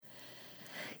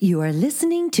You are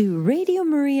listening to Radio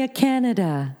Maria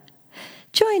Canada.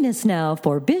 Join us now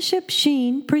for Bishop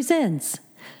Sheen Presents,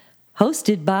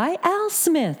 hosted by Al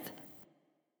Smith.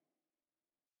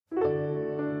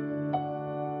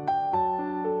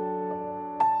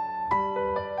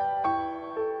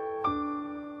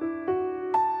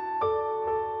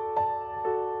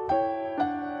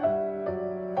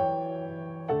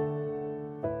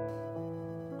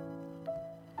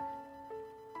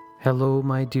 Hello,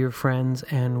 my dear friends,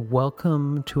 and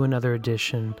welcome to another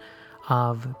edition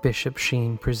of Bishop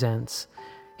Sheen Presents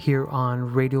here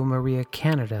on Radio Maria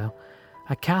Canada,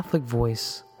 a Catholic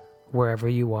voice wherever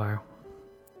you are.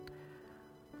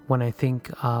 When I think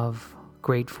of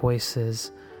great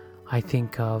voices, I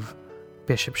think of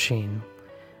Bishop Sheen,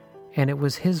 and it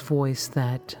was his voice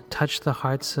that touched the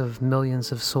hearts of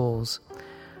millions of souls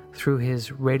through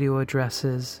his radio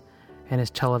addresses and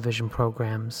his television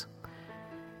programs.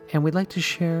 And we'd like to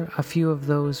share a few of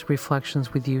those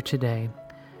reflections with you today.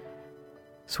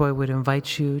 So I would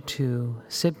invite you to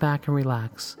sit back and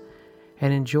relax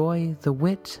and enjoy the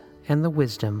wit and the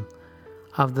wisdom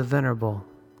of the Venerable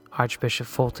Archbishop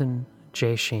Fulton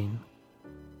J. Sheen.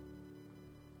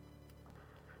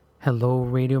 Hello,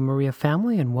 Radio Maria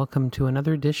family, and welcome to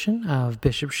another edition of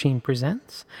Bishop Sheen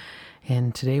Presents.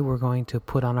 And today we're going to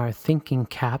put on our thinking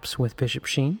caps with Bishop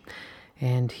Sheen.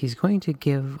 And he's going to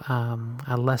give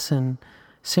a lesson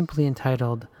simply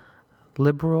entitled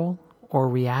Liberal or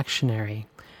Reactionary.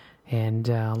 And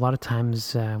a lot of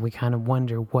times we kind of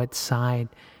wonder what side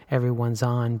everyone's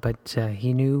on, but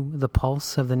he knew the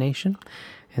pulse of the nation.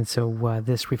 And so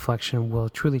this reflection will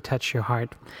truly touch your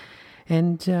heart.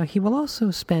 And he will also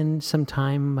spend some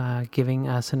time giving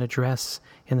us an address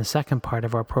in the second part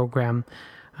of our program,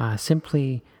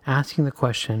 simply asking the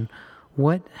question,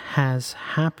 what has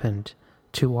happened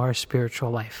to our spiritual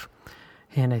life?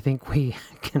 And I think we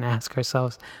can ask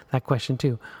ourselves that question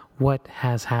too. What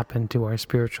has happened to our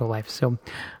spiritual life? So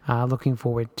looking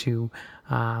forward to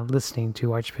listening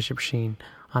to Archbishop Sheen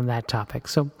on that topic.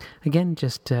 So again,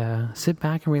 just sit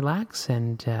back and relax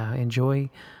and enjoy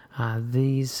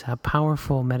these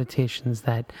powerful meditations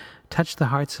that touched the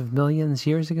hearts of millions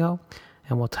years ago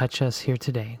and will touch us here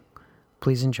today.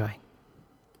 Please enjoy.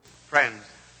 Friends,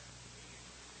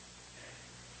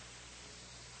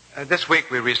 this week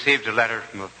we received a letter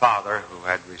from a father who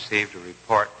had received a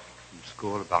report from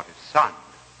school about his son.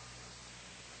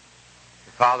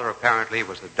 The father apparently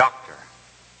was a doctor.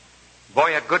 The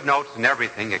boy had good notes in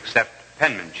everything except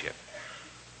penmanship.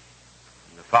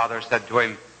 And the father said to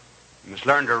him, "You must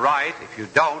learn to write. If you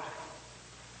don't,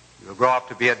 you'll grow up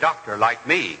to be a doctor like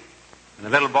me." And the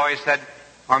little boy said,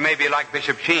 "Or maybe like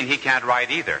Bishop Sheen, he can't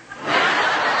write either."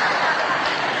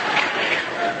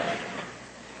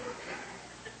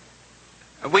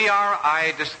 We are,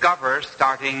 I discover,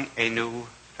 starting a new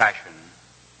fashion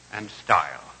and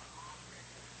style.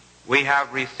 We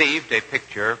have received a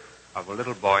picture of a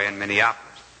little boy in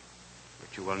Minneapolis,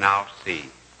 which you will now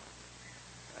see.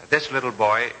 This little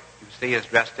boy, you see, is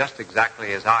dressed just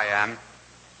exactly as I am,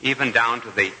 even down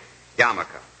to the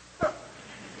yarmulke.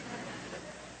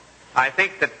 I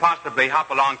think that possibly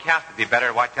Hopalong Cass would be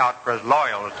better. Watch out for his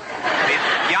loyals.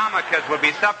 These yarmulkes will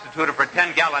be substituted for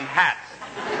 10-gallon hats.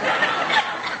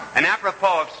 And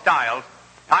apropos of styles,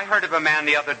 I heard of a man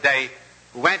the other day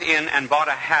who went in and bought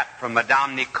a hat from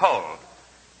Madame Nicole.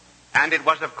 And it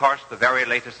was, of course, the very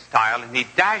latest style. And he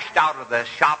dashed out of the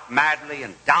shop madly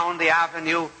and down the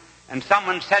avenue. And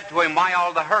someone said to him, "Why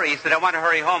all the hurry?" He said, "I want to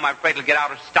hurry home. I'm afraid it'll get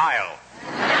out of style."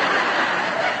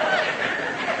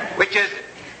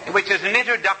 which is an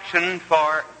introduction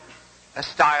for a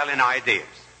style in ideas.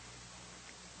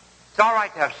 It's all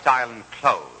right to have style in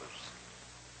clothes.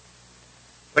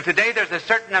 But today there's a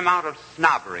certain amount of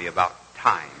snobbery about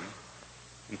time,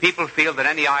 and people feel that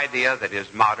any idea that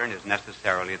is modern is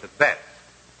necessarily the best.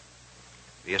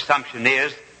 The assumption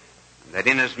is that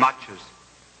inasmuch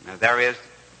as there is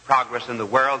progress in the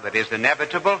world that is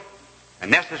inevitable and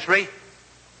necessary,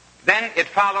 then it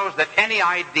follows that any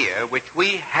idea which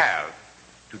we have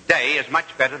today is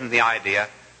much better than the idea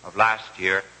of last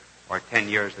year or 10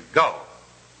 years ago.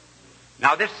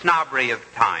 Now, this snobbery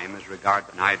of time as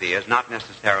regards an idea is not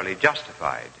necessarily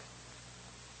justified.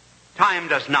 Time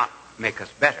does not make us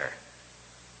better.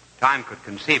 Time could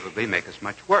conceivably make us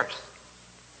much worse.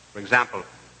 For example,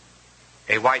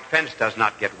 a white fence does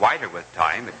not get whiter with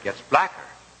time, it gets blacker.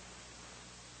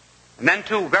 And then,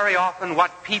 too, very often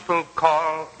what people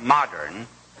call modern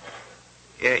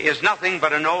is nothing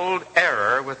but an old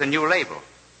error with a new label.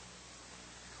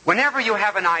 Whenever you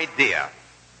have an idea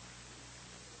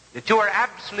that you are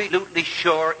absolutely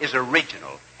sure is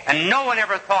original, and no one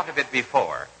ever thought of it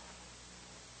before,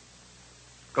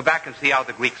 Go back and see how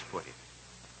the Greeks put it.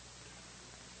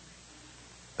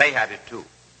 They had it too.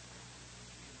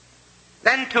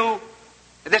 Then to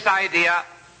this idea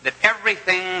that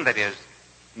everything that is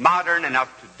modern and of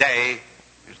today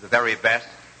is the very best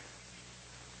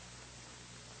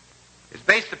is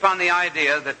based upon the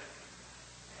idea that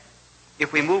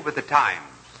if we move with the times,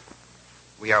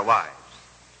 we are wise.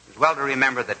 It's well to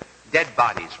remember that dead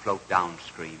bodies float down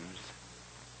streams.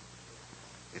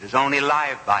 It is only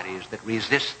live bodies that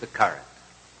resist the current.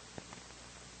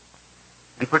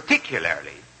 And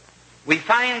particularly, we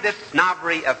find this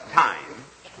snobbery of time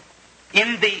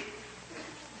in the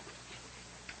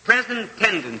present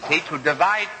tendency to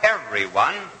divide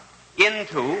everyone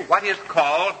into what is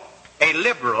called a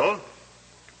liberal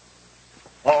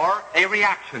or a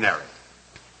reactionary.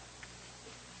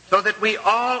 So that we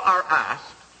all are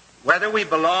asked whether we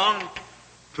belong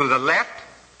to the left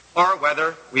or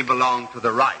whether we belong to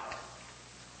the right.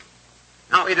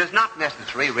 Now, it is not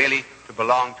necessary, really, to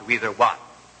belong to either one,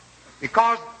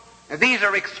 because these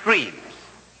are extremes.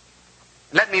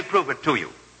 Let me prove it to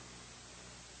you.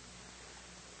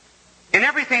 In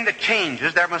everything that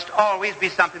changes, there must always be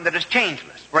something that is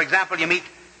changeless. For example, you meet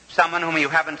someone whom you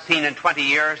haven't seen in 20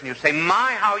 years, and you say,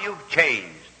 "My, how you've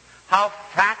changed. How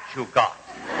fat you got."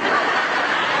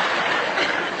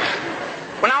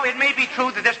 Well, now, it may be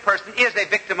true that this person is a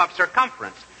victim of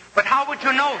circumference, but how would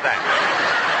you know that?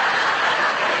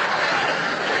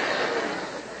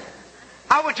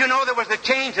 How would you know there was a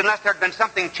change unless there had been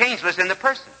something changeless in the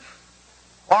person?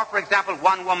 Or, for example,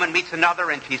 one woman meets another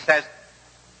and she says,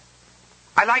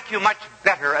 "I like you much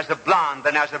better as a blonde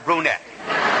than as a brunette."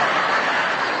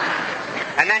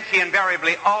 And then she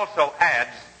invariably also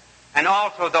adds, "and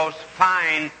also those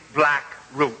fine black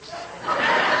roots."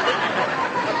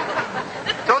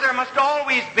 So there must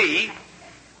always be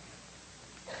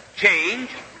change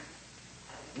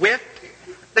with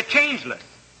the changeless.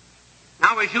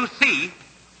 Now, as you see,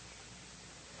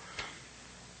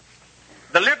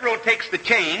 the liberal takes the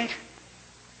change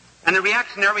and the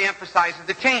reactionary emphasizes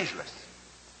the changeless.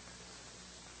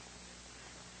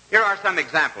 Here are some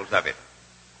examples of it.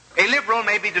 A liberal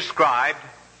may be described,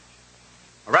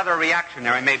 or rather a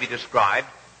reactionary may be described,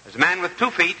 as a man with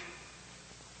 2 feet,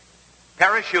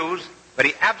 pair of shoes, but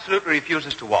he absolutely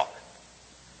refuses to walk.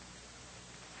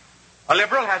 A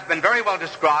liberal has been very well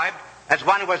described as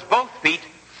one who has both feet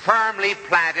firmly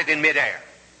planted in midair.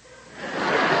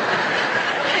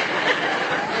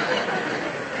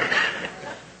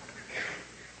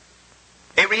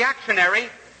 A reactionary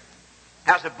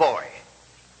has a boy.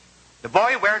 The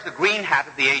boy wears a green hat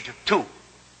at the age of 2.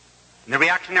 And the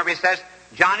reactionary says,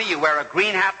 "Johnny, you wear a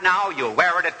green hat now, you'll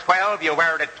wear it at 12, you'll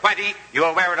wear it at 20,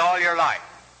 you'll wear it all your life."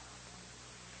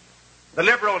 The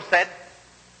liberal said,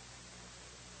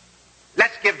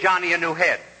 "Let's give Johnny a new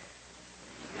head."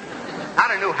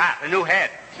 Not a new hat, a new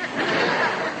head.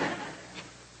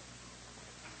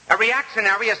 A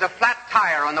reactionary is a flat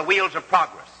tire on the wheels of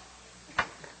progress.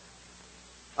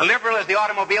 A liberal is the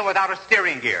automobile without a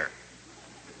steering gear.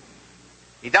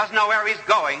 He doesn't know where he's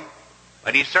going,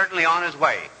 but he's certainly on his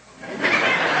way.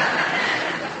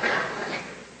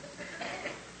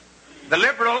 The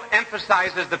liberal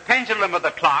emphasizes the pendulum of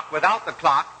the clock without the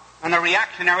clock, and the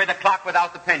reactionary the clock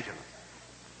without the pendulum.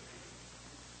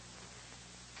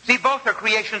 See, both are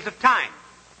creations of time,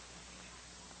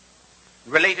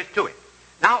 related to it.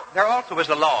 Now, there also is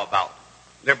a law about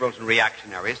liberals and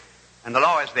reactionaries, and the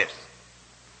law is this.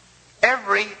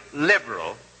 Every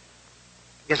liberal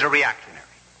is a reactionary.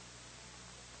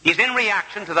 He's in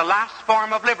reaction to the last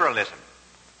form of liberalism.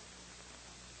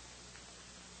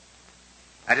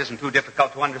 That isn't too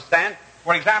difficult to understand.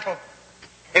 For example,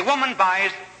 a woman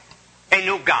buys a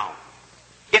new gown.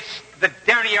 It's the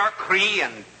dernier cri,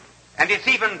 and it's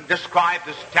even described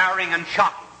as starring and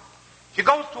shocking. She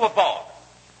goes to a ball.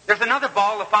 There's another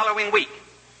ball the following week.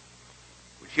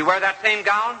 Would she wear that same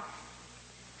gown?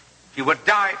 She would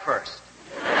die first.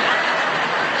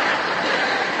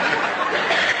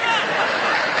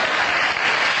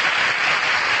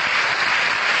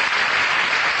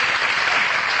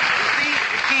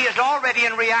 She is already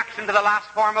in reaction to the last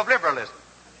form of liberalism.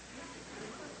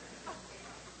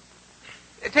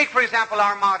 Take, for example,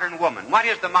 our modern woman. What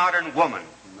is the modern woman?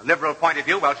 From the liberal point of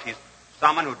view, well, she's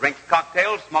someone who drinks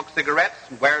cocktails, smokes cigarettes,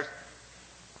 and wears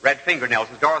red fingernails.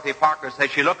 As Dorothy Parker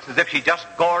says, she looks as if she just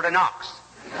gored an ox.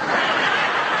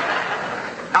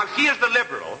 Now, she is the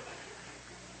liberal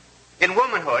in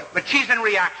womanhood, but she's in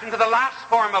reaction to the last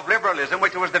form of liberalism,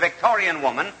 which was the Victorian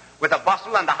woman with a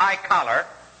bustle and a high collar,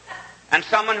 and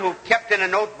someone who kept in a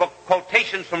notebook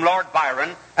quotations from Lord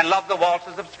Byron and loved the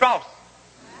waltzes of Strauss.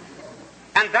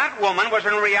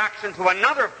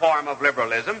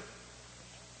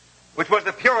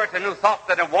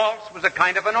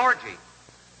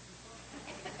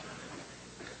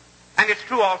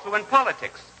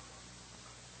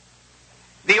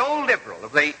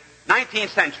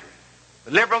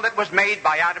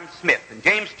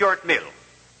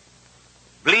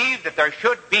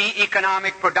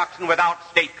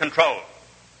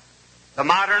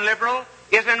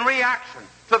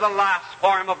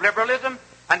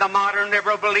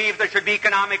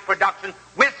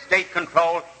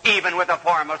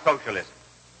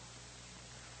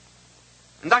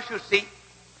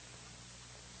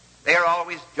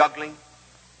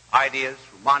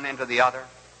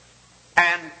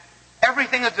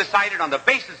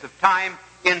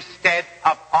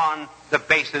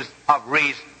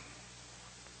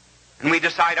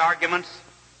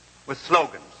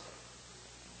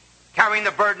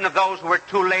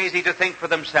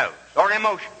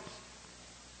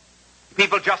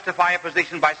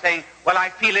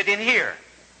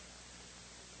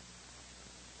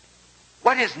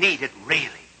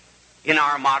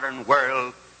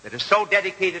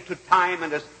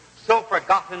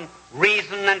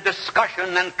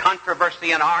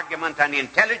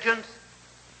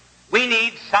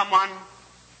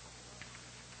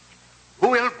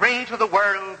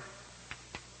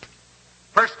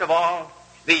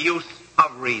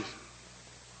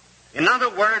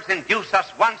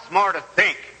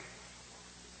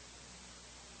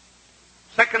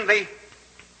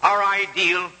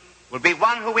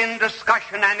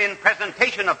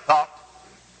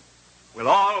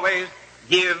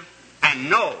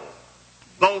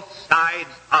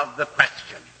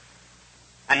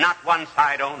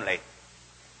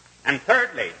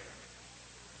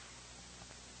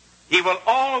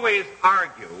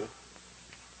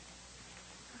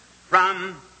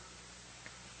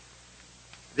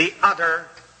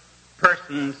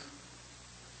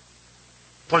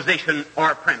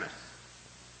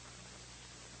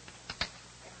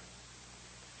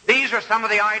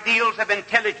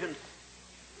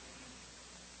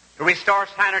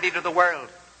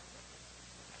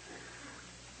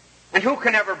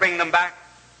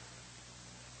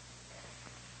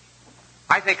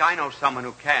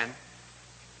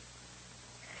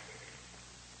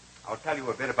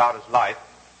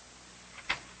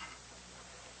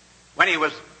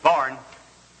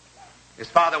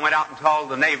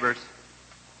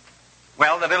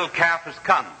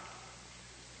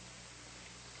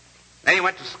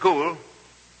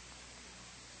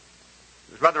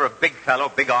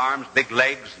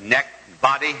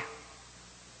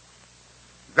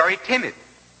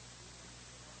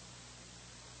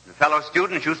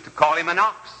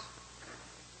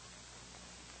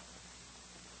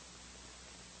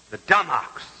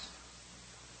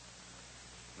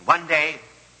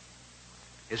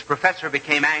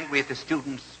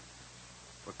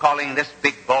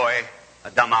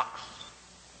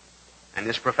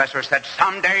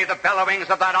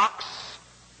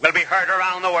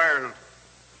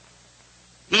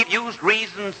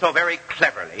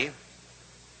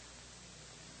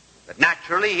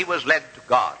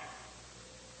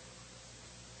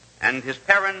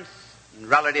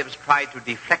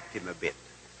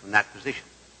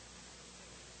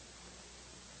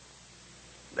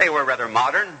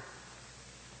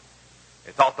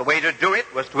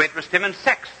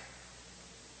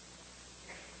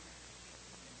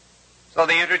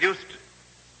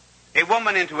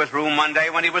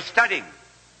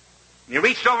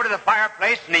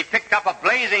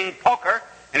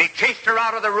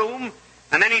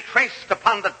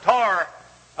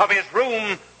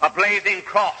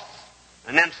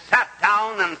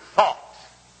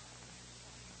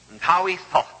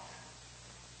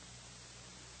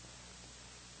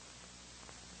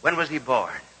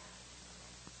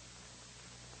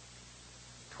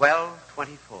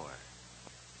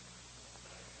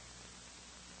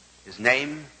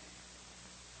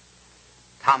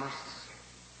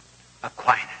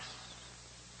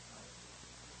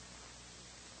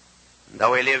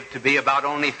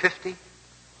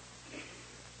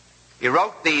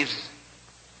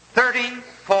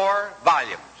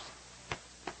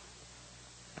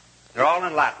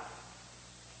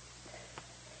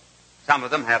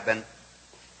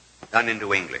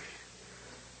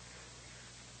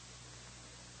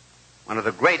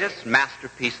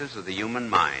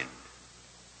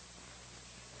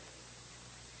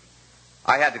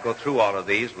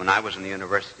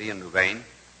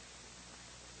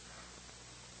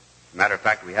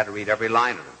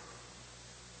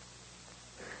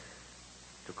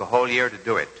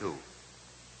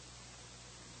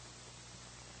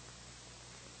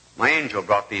 My angel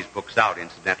brought these books out,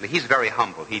 incidentally. He's very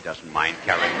humble. He doesn't mind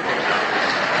carrying books out.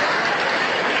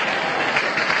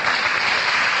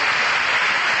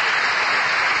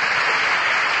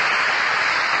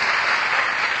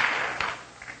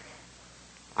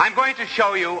 I'm going to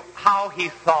show you how he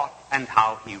thought and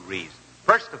how he reasoned.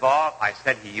 First of all, I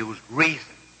said he used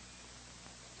reason.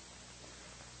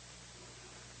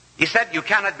 He said you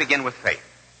cannot begin with faith.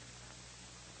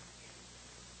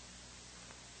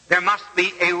 There must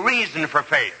be a reason for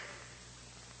faith.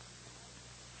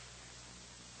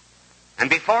 And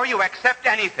before you accept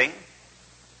anything,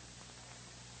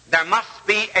 there must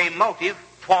be a motive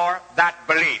for that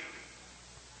belief.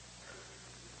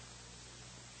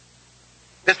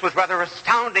 This was rather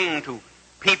astounding to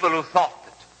people who thought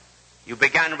that you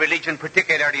began religion,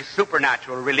 particularly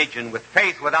supernatural religion, with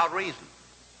faith without reason.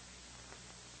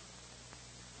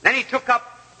 Then he took up,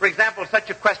 for example, such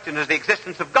a question as the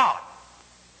existence of God.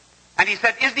 And he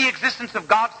said, is the existence of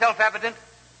God self-evident?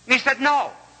 And he said,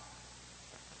 no.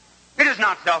 It is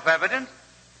not self-evident.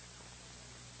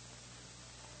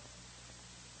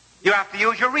 You have to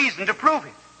use your reason to prove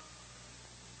it.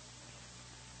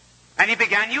 And he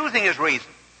began using his reason.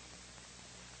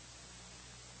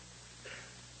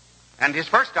 And his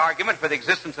first argument for the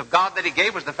existence of God that he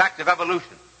gave was the fact of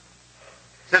evolution.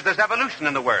 He says there's evolution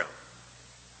in the world.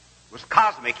 It was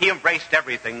cosmic. He embraced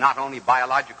everything, not only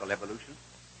biological evolution,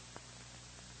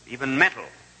 even mental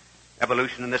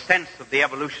evolution in the sense of the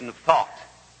evolution of thought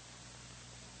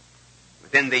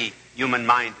within the human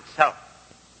mind itself.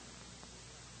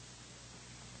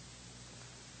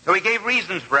 So he gave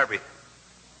reasons for everything.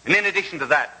 And in addition to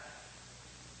that,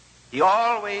 he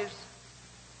always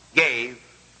gave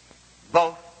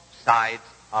both sides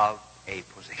of a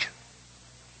position.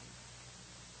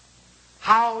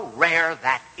 How rare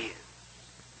that is.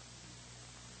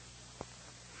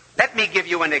 Let me give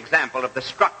you an example of the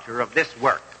structure of this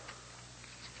work.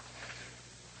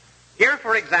 Here,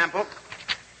 for example,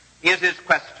 is his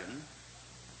question,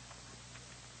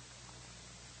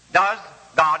 does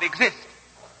God exist?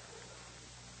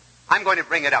 I'm going to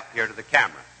bring it up here to the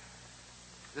camera.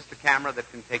 Is this the camera that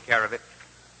can take care of it?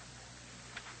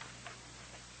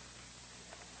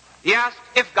 He asked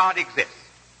if God exists.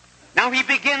 Now he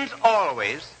begins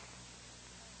always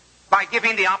by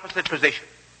giving the opposite position,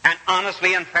 and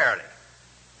honestly and fairly.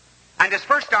 And his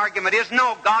first argument is,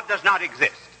 no, God does not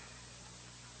exist.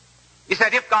 He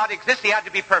said if God exists, he had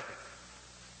to be perfect.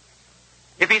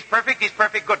 If he's perfect, he's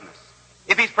perfect goodness.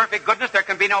 If he's perfect goodness, there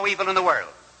can be no evil in the world.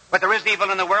 But there is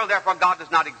evil in the world, therefore God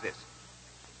does not exist.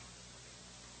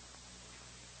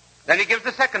 Then he gives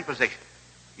the second position.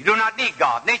 You do not need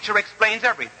God. Nature explains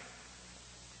everything.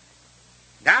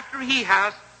 And after he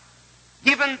has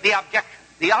given the objection,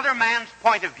 the other man's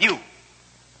point of view,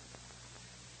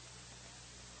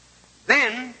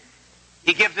 then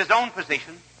he gives his own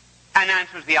position and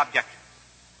answers the objections.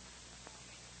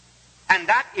 And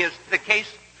that is the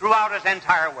case throughout his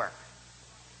entire work.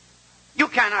 You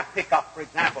cannot pick up, for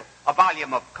example, a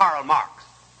volume of Karl Marx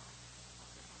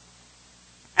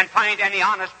and find any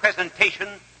honest presentation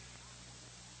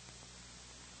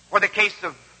for the case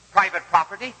of private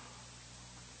property,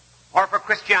 or for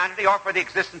Christianity, or for the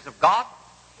existence of God.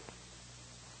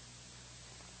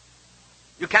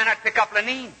 You cannot pick up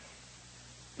Lenin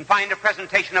and find a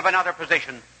presentation of another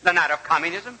position than that of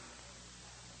communism.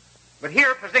 But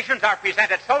here positions are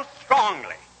presented so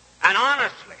strongly and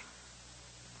honestly,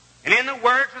 and in the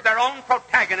words of their own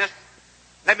protagonists.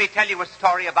 Let me tell you a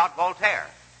story about Voltaire.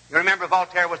 You remember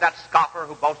Voltaire was that scoffer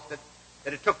who boasted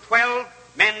that it took 12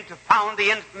 men to found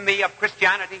the infamy of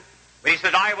Christianity, but he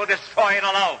said, I will destroy it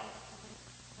alone.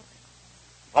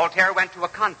 Voltaire went to a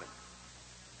convent,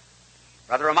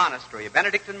 rather a monastery, a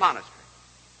Benedictine monastery.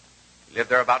 He lived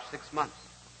there about 6 months.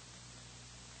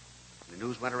 The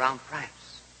news went around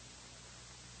France.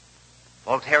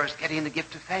 Voltaire is getting the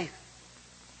gift of faith.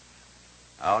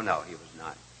 Oh, no, he was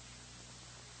not.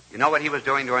 You know what he was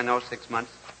doing during those 6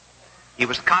 months? He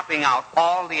was copying out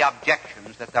all the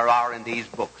objections that there are in these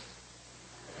books.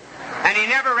 And he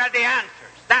never read the answers.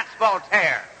 That's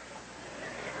Voltaire.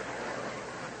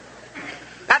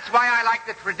 That's why I like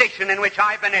the tradition in which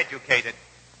I've been educated.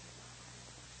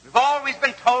 We've always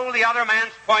been told the other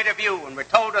man's point of view, and we're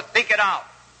told to think it out.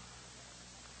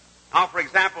 Now, for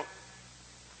example,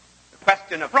 the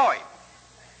question of Freud.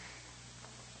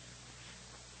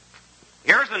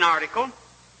 Here's an article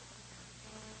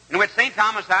in which St.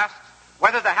 Thomas asked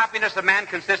whether the happiness of man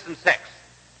consists in sex.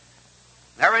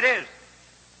 There it is.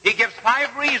 He gives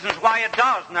 5 reasons why it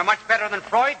does, and they're much better than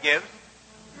Freud gives.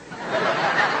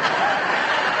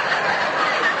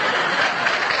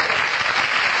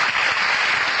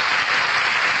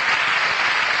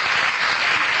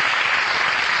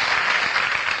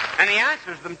 And he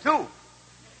answers them too.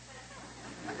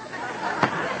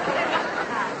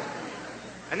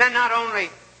 And then not only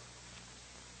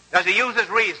does he use his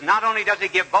reason, not only does he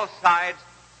give both sides,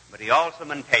 but he also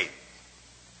maintains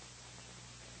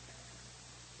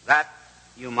that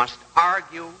you must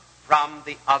argue from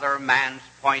the other man's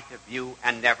point of view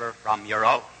and never from your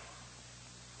own.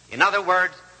 In other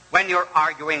words, when you're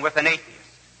arguing with an atheist,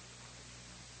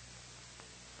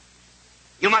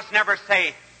 you must never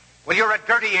say, well, you're a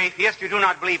dirty atheist, you do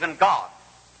not believe in God.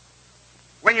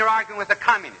 When you're arguing with a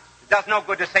communist, it does no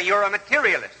good to say you're a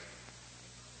materialist.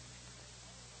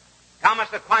 Thomas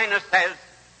Aquinas says,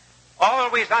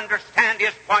 always understand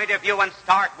his point of view and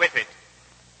start with it.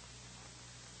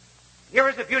 Here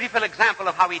is a beautiful example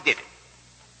of how he did it.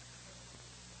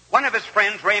 One of his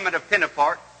friends, Raymond of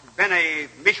Pinafort, had been a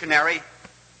missionary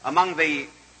among the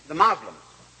Muslims.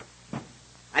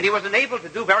 And he was unable to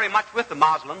do very much with the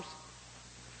Muslims.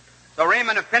 So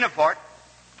Raymond of Pinafort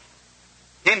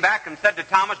came back and said to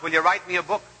Thomas, will you write me a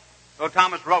book? So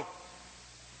Thomas wrote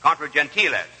Contra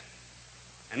Gentiles.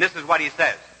 And this is what he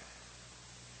says.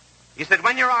 He said,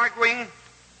 when you're arguing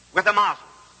with the Muslims,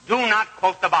 do not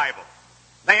quote the Bible.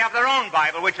 They have their own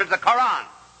Bible, which is the Quran.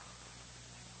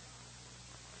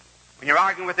 When you're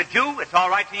arguing with a Jew, it's all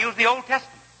right to use the Old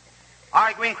Testament.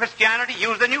 Arguing Christianity,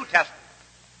 use the New Testament.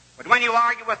 But when you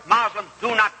argue with Muslims,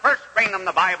 do not first bring them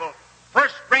the Bible.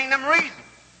 First bring them reason.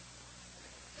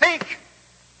 Think.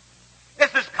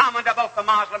 This is common to both the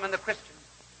Muslim and the Christian.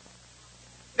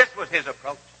 This was his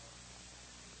approach.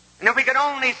 And if we could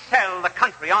only sell the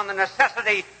country on the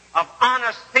necessity of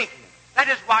honest thinking, that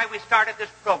is why we started this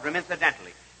program,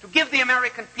 incidentally, to give the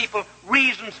American people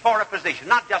reasons for a position,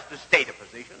 not just to state a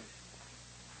position.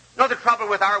 You know, the trouble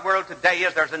with our world today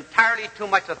is there's entirely too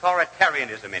much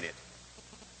authoritarianism in it.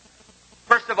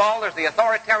 First of all, there's the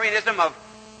authoritarianism of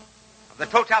the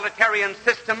totalitarian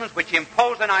systems which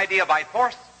impose an idea by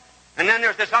force. And then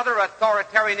there's this other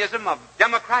authoritarianism of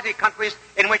democratic countries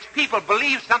in which people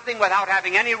believe something without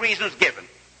having any reasons given.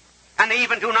 And they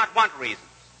even do not want reasons.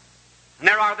 And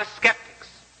there are the skeptics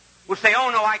who say, oh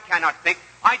no, I cannot think.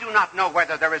 I do not know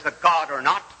whether there is a God or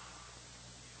not.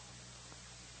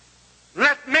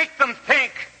 Let's make them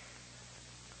think.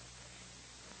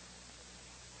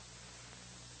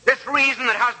 This reason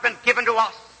that has been given to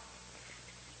us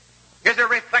is a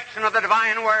reflection of the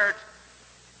divine word.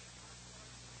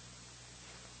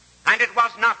 And it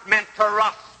was not meant to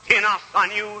rust in us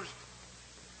unused.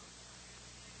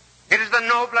 It is the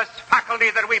noblest faculty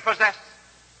that we possess.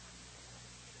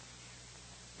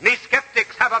 And these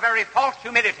skeptics have a very false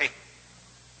humility.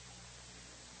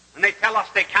 And they tell us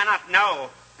they cannot know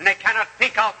and they cannot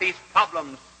think out these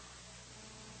problems.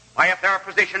 Why, if their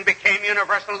position became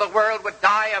universal, the world would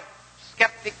die of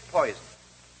skeptic poison.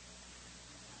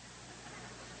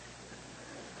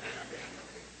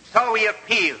 So we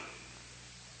appeal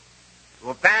to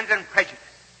abandon prejudice,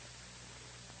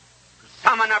 to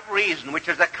summon up reason, which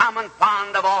is the common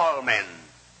bond of all men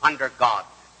under God.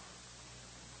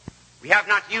 We have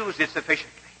not used it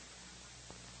sufficiently.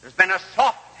 There's been a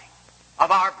softening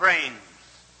of our brains.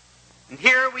 And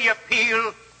here we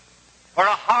appeal for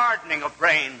a hardening of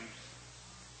brains.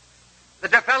 The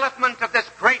development of this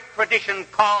great tradition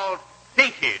called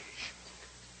thinkage.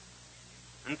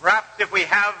 And perhaps if we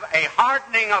have a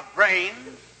hardening of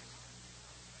brains,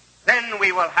 then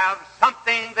we will have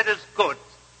something that is good.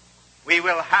 We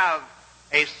will have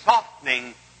a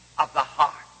softening of the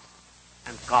heart.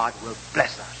 And God will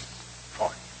bless us for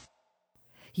it.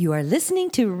 You are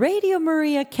listening to Radio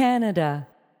Maria Canada.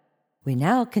 We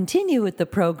now continue with the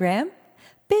program,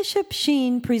 Bishop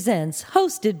Sheen Presents,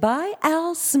 hosted by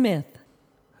Al Smith.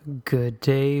 Good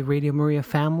day, Radio Maria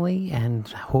family, and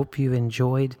hope you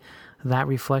enjoyed that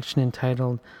reflection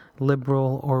entitled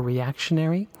Liberal or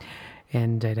Reactionary.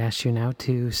 And I'd ask you now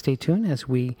to stay tuned as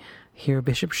we hear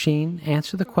Bishop Sheen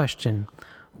answer the question,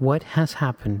 what has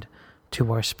happened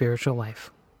to our spiritual life?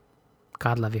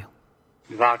 God love you.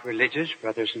 Devout religious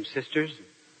brothers and sisters,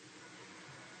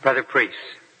 brother priests,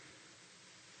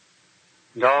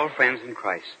 and all friends in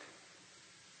Christ.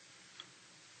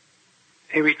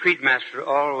 A retreat master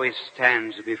always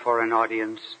stands before an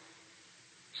audience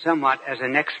somewhat as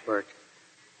an expert,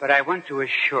 but I want to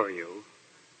assure you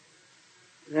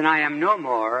that I am no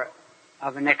more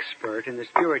of an expert in the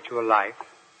spiritual life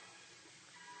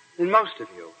than most of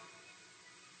you.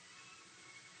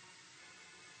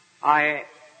 I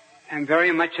am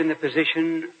very much in the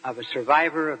position of a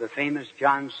survivor of the famous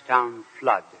Johnstown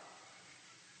flood.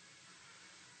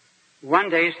 One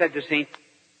day said to St.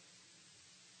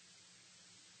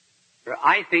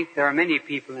 I think there are many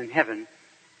people in heaven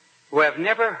who have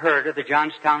never heard of the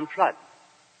Johnstown flood.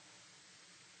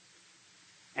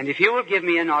 And if you will give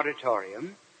me an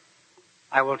auditorium,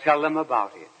 I will tell them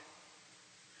about it.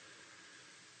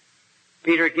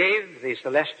 Peter gave the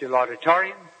celestial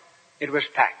auditorium. It was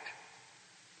packed.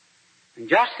 And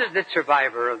just as the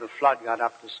survivor of the flood got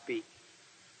up to speak,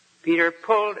 Peter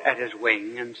pulled at his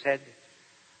wing and said,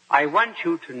 I want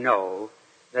you to know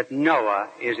that Noah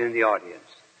is in the audience.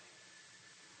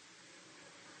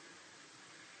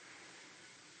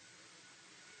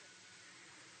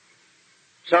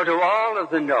 So to all of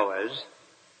the Noahs,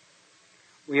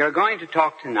 we are going to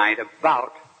talk tonight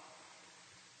about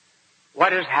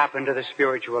what has happened to the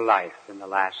spiritual life in the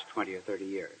last 20 or 30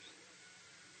 years.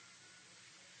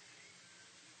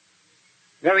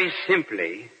 Very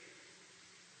simply,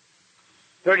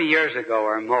 30 years ago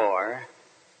or more,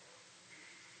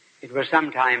 it was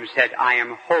sometimes said, I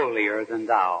am holier than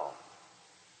thou.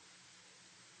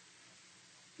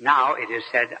 Now it is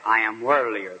said, I am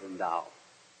worldlier than thou.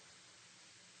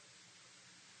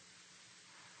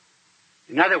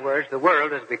 In other words, the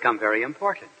world has become very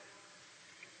important.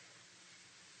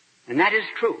 And that is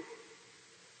true.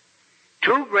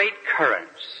 Two great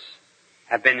currents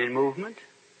have been in movement.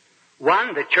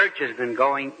 One, the church has been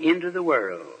going into the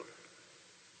world.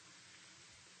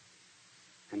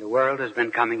 And the world has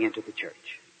been coming into the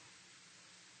church.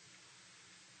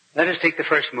 Let us take the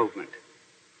first movement.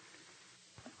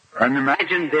 And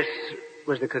imagine this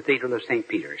was the Cathedral of St.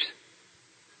 Peter's.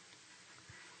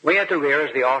 Way at the rear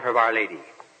is the altar of Our Lady.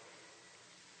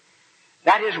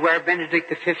 That is where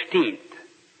Benedict XV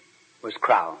was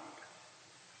crowned,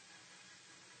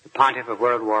 the pontiff of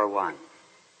World War I.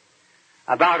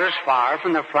 About as far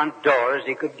from the front door as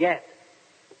he could get.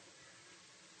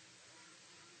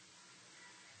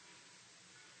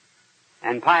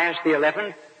 And Pius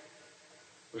XI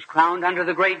was crowned under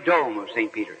the great dome of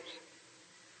St. Peter's.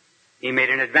 He made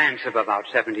an advance of about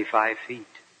 75 feet.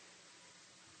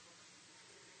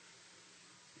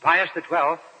 Pius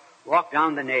XII walked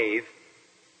down the nave,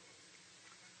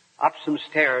 up some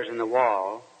stairs in the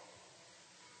wall,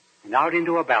 and out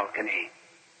into a balcony.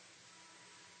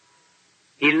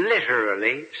 He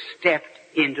literally stepped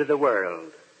into the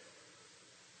world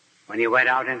when he went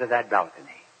out into that balcony.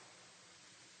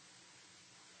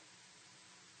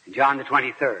 And John the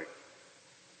 23rd,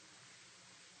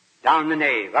 down the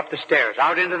nave, up the stairs,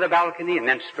 out into the balcony, and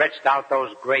then stretched out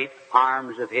those great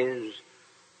arms of his,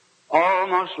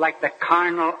 almost like the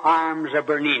carnal arms of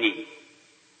Bernini,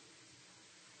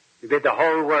 to bid the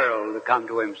whole world to come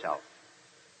to himself.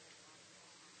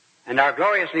 And our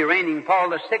gloriously reigning Paul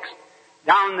VI,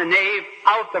 down the nave,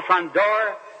 out the front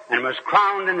door, and was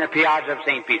crowned in the piazza of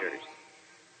St. Peter's.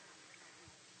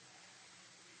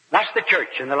 Thus the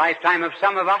church, in the lifetime of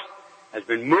some of us, has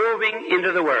been moving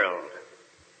into the world.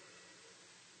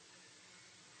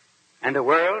 And the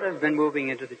world has been moving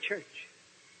into the church.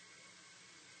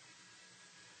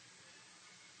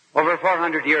 Over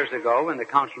 400 years ago, when the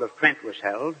Council of Trent was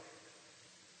held,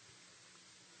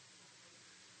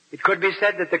 it could be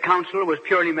said that the council was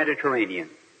purely Mediterranean.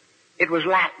 It was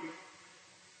Latin.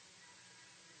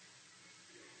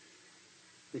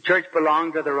 The church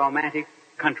belonged to the Romantic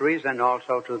countries and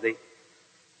also to the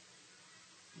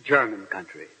German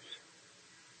countries.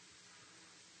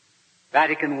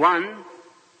 Vatican I,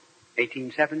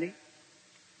 1870,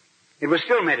 it was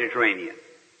still Mediterranean.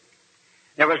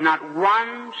 There was not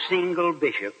one single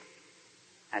bishop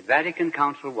at Vatican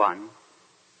Council I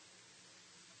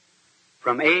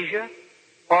from Asia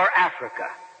or Africa.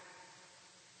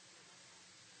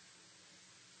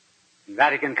 In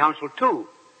Vatican Council II,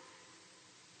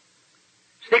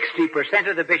 60%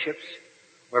 of the bishops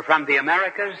were from the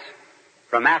Americas,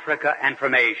 from Africa, and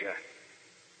from Asia.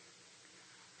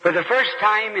 For the first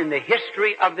time in the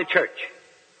history of the church,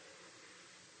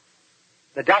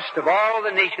 the dust of all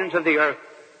the nations of the earth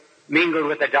mingled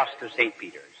with the dust of St.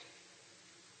 Peter's.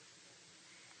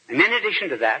 And in addition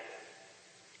to that,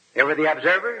 there were the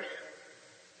observers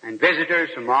and visitors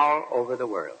from all over the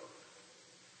world.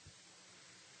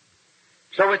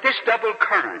 So with this double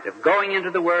current of going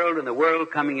into the world and the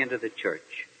world coming into the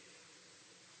church,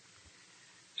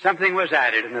 something was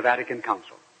added in the Vatican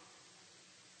Council.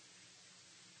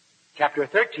 Chapter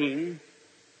 13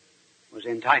 was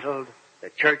entitled, The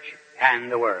Church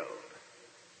and the World.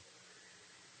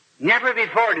 Never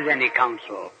before did any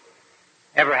council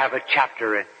ever have a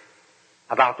chapter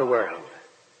about the world.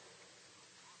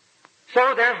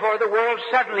 So therefore the world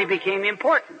suddenly became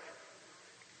important.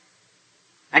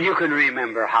 And you can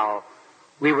remember how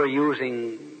we were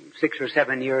using 6 or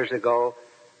 7 years ago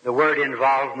the word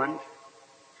involvement,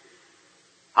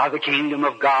 how the kingdom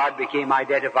of God became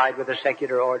identified with the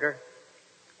secular order.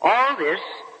 All this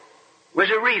was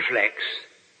a reflex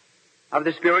of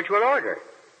the spiritual order.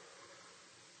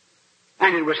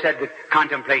 And it was said that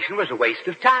contemplation was a waste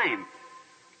of time.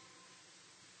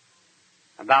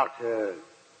 About,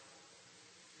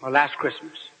 last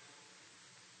Christmas,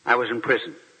 I was in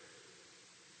prison.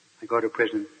 I go to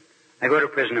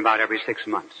prison about every 6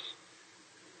 months.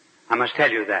 I must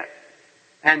tell you that.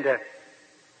 And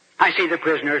I see the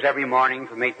prisoners every morning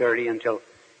from 8:30 until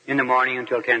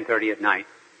 10:30 at night.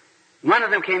 One of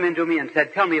them came in to me and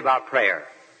said, "Tell me about prayer."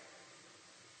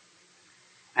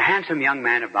 A handsome young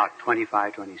man, about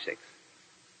 25, 26.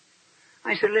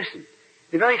 I said, "Listen,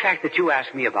 the very fact that you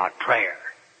ask me about prayer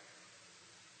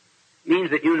means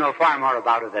that you know far more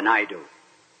about it than I do."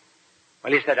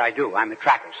 Well, he said, "I do. I'm a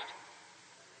Trappist."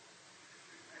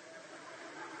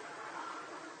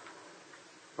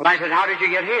 Well, I said, "How did you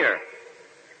get here?"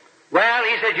 Well,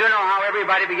 he said, "You know how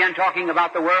everybody began talking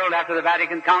about the world after the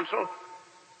Vatican Council?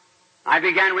 I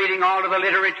began reading all of the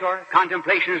literature.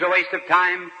 Contemplation is a waste of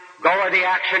time. Go where the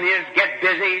action is. Get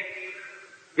busy.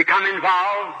 Become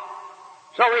involved."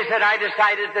 So he said, I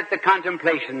decided that the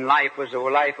contemplation life was a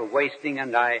life of wasting,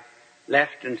 and I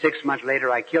left, and 6 months later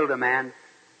I killed a man,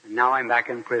 and now I'm back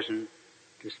in prison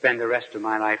to spend the rest of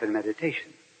my life in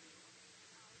meditation.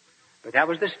 But that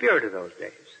was the spirit of those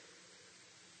days.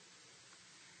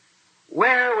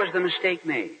 Where was the mistake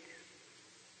made?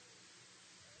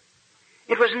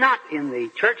 It was not in the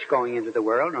church going into the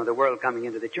world, nor the world coming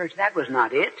into the church. That was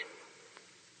not it.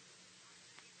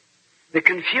 The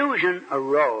confusion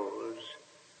arose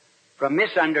from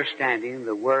misunderstanding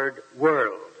the word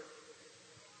world.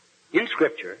 In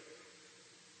Scripture,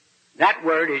 that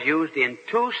word is used in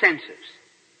two senses.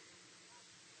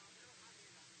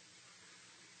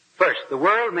 First, the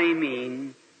world may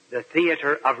mean the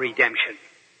theater of redemption.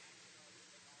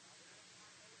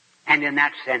 And in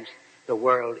that sense, the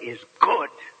world is good.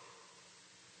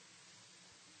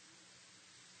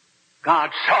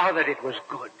 God saw that it was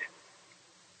good.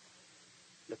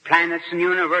 The planets and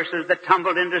universes that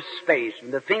tumbled into space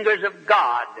from the fingers of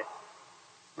God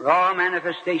were all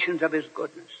manifestations of His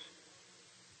goodness.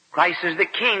 Christ is the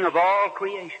King of all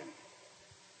creation.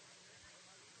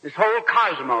 This whole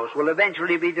cosmos will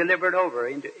eventually be delivered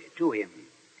over to Him.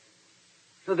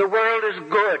 So the world is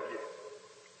good.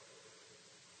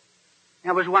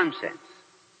 That was one sense.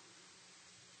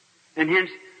 And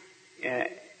hence,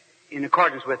 in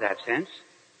accordance with that sense,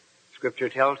 Scripture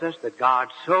tells us that God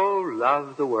so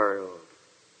loved the world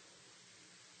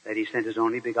that He sent His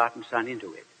only begotten Son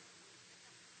into it.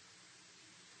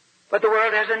 But the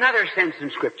world has another sense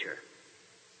in Scripture.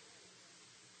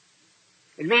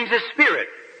 It means the Spirit.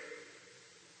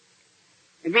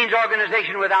 It means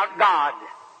organization without God.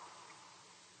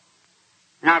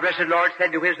 And our blessed Lord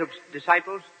said to His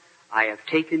disciples, I have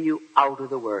taken you out of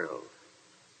the world.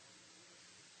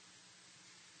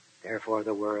 Therefore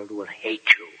the world will hate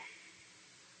you.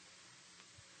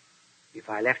 If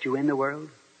I left you in the world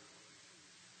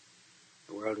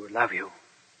would love you.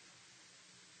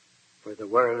 For the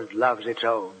world loves its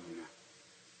own.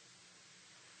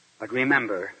 But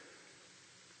remember,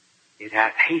 it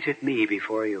hath hated me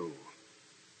before you.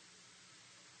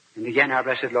 And again our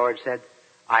blessed Lord said,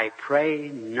 I pray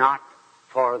not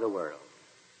for the world.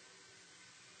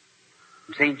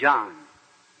 And St. John,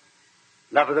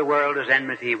 love of the world is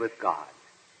enmity with God.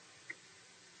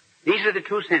 These are the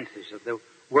two senses of the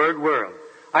word world.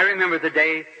 I remember the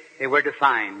day they were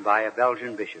defined by a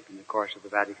Belgian bishop in the course of the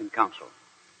Vatican Council.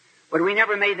 But we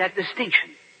never made that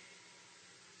distinction.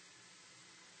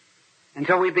 And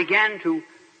so we began to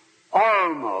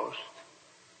almost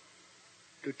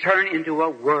to turn into a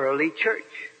worldly church.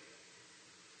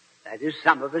 That is,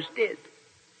 some of us did.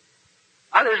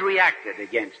 Others reacted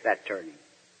against that turning.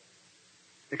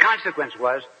 The consequence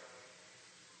was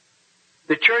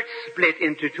the church split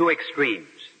into two extremes.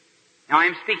 Now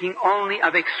I'm speaking only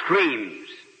of extremes.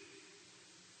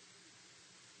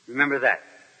 Remember that.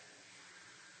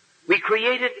 We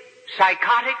created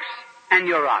psychotics and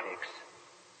neurotics.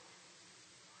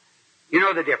 You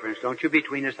know the difference, don't you,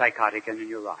 between a psychotic and a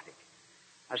neurotic?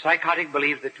 A psychotic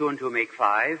believes that 2 and 2 make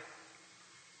 5,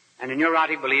 and a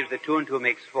neurotic believes that 2 and 2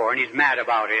 makes 4, and he's mad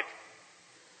about it.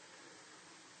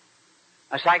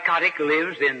 A psychotic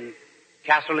lives in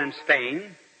castle in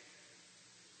Spain,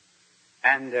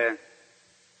 and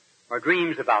or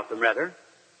dreams about them, rather.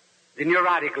 The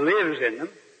neurotic lives in them,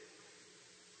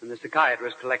 and the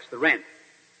psychiatrist collects the rent.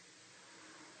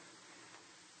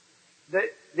 The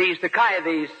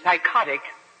psychotic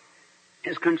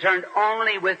is concerned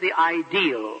only with the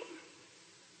ideal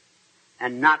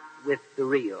and not with the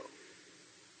real.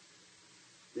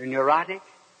 The neurotic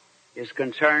is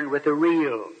concerned with the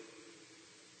real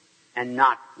and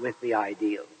not with the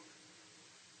ideal.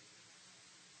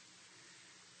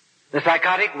 The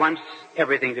psychotic wants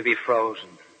everything to be frozen.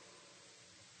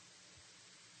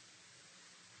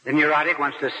 The neurotic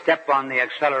wants to step on the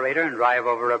accelerator and drive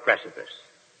over a precipice.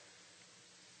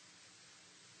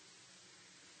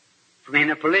 In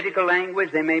a political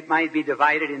language, they might be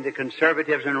divided into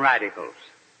conservatives and radicals.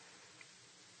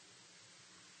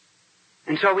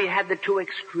 And so we had the two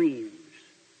extremes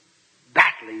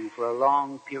battling for a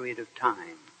long period of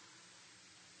time,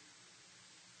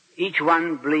 each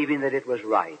one believing that it was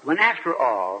right. When after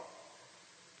all,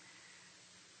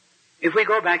 if we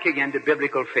go back again to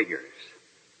biblical figures,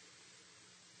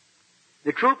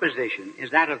 the true position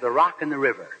is that of the rock and the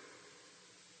river.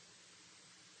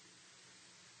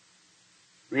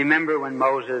 Remember when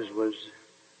Moses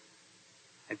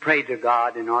had prayed to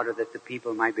God in order that the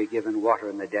people might be given water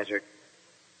in the desert?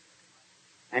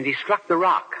 And he struck the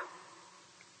rock.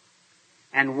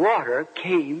 And water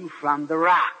came from the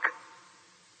rock.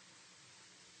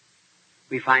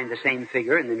 We find the same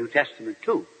figure in the New Testament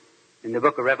too, in the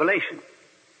book of Revelation.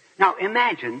 Now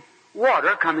imagine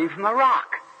water coming from a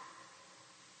rock.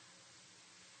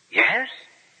 Yes?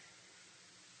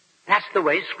 That's the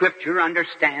way Scripture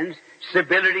understands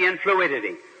stability and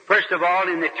fluidity. First of all,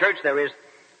 in the church there is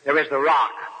the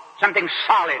rock. Something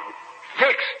solid,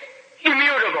 fixed,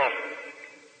 immutable.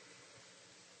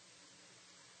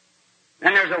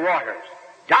 Then there's the waters.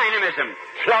 Dynamism,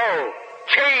 flow,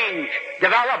 change,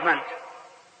 development.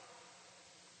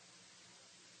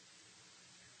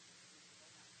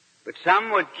 But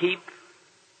some would keep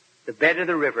the bed of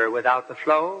the river without the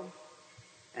flow,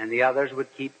 and the others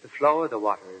would keep the flow of the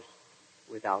waters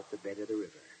without the bed of the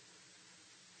river.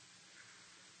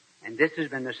 And this has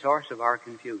been the source of our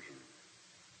confusion.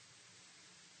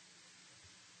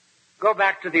 Go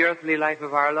back to the earthly life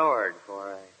of our Lord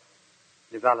for a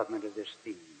development of this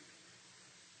theme.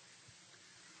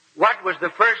 What was the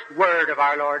first word of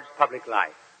our Lord's public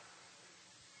life?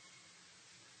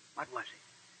 What was it?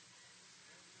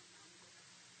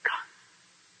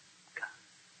 Come.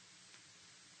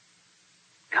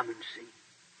 Come and see.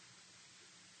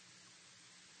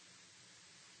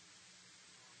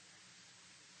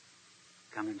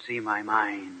 Come and see my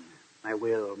mind, my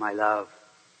will, my love.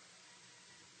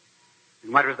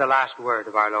 And what was the last word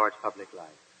of our Lord's public life?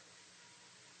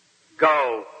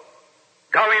 Go.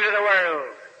 Go into the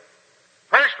world.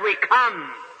 First we come,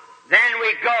 then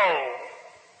we go.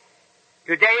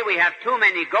 Today we have too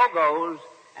many go-go's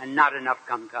and not enough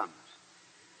come-comes.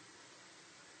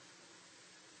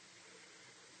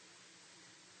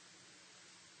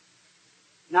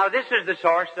 Now this is the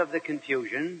source of the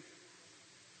confusion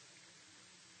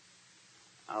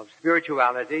of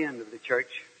spirituality and of the church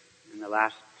in the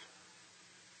last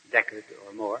decade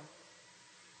or more.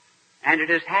 And it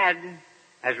has had,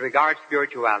 as regards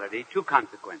spirituality, two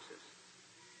consequences.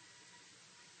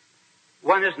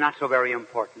 One is not so very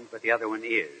important, but the other one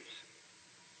is.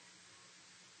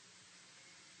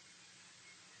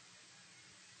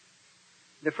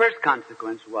 The first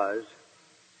consequence was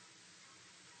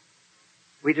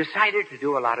we decided to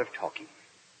do a lot of talking.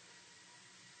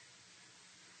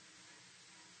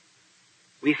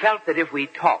 We felt that if we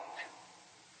talked,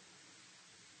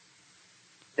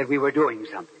 that we were doing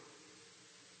something.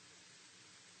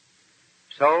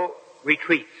 So,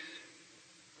 retreats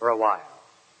for a while,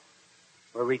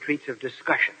 or retreats of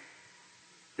discussion.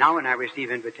 Now when I receive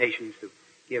invitations to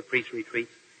give priest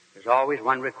retreats, there's always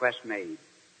one request made.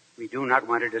 We do not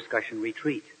want a discussion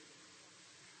retreat.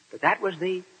 But that was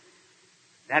the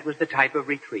type of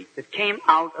retreat that came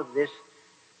out of this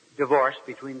divorce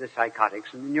between the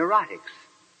psychotics and the neurotics.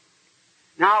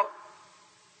 Now,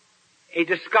 a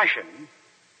discussion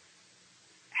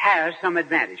has some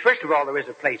advantage. First of all, there is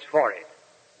a place for it.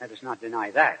 Let us not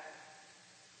deny that.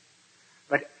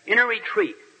 But in a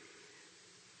retreat,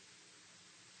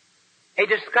 a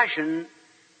discussion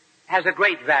has a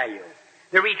great value.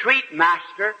 The retreat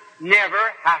master never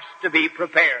has to be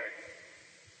prepared.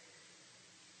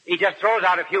 He just throws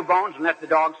out a few bones and lets the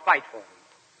dogs fight for him.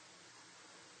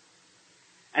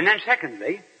 And then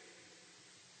secondly,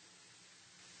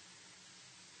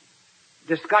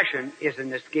 discussion is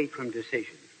an escape from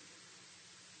decision.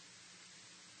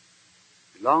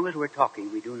 As long as we're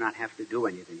talking, we do not have to do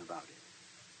anything about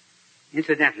it.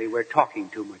 Incidentally, we're talking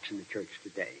too much in the church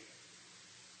today.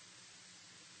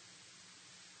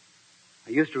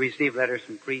 I used to receive letters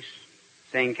from priests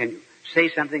saying, can you say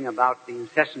something about the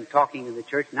incessant talking in the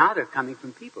church? Now they're coming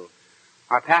from people.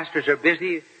 Our pastors are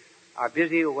busy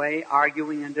away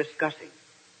arguing and discussing,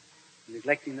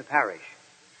 neglecting the parish.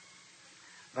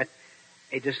 But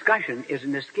a discussion is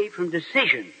an escape from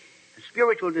decision, a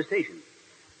spiritual decision.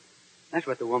 That's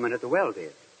what the woman at the well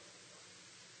did.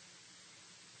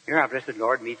 Here our blessed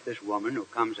Lord meets this woman who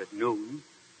comes at noon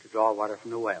to draw water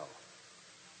from the well.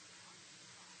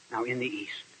 Now, in the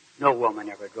East, no woman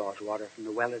ever draws water from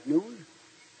the well at noon.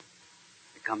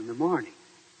 They come in the morning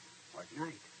or at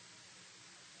night.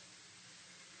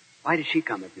 Why does she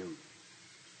come at noon?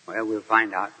 Well, we'll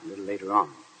find out a little later on.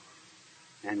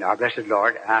 And our blessed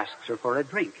Lord asks her for a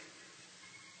drink.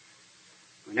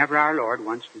 Whenever our Lord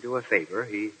wants to do a favor,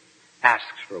 he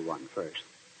asks for one first.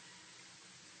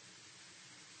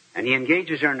 And he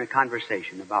engages her in a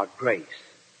conversation about grace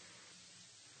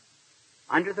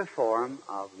under the form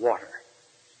of water.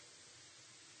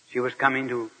 She was coming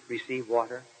to receive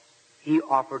water. He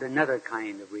offered another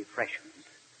kind of refreshment,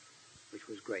 which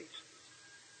was grace.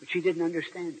 But she didn't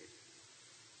understand it.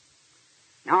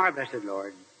 Now our blessed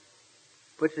Lord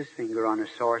puts his finger on a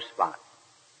sore spot,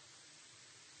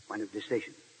 one of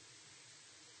decision.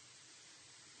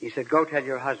 He said, go tell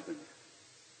your husband.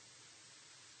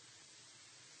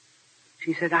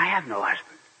 She said, I have no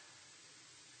husband.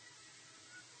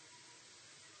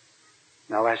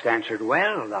 Thou hast answered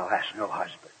well, thou hast no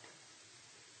husband.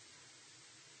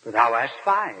 For thou hast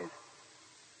 5.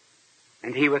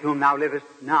 And he with whom thou livest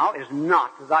now is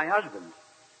not thy husband.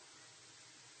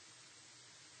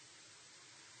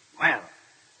 Well,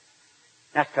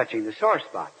 that's touching the sore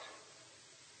spots.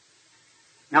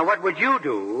 Now what would you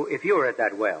do if you were at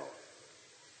that well?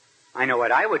 I know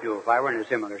what I would do if I were in a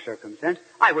similar circumstance.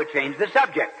 I would change the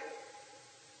subject.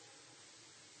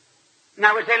 And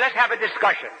I would say, let's have a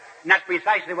discussion. And that's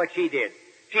precisely what she did.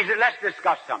 She said, let's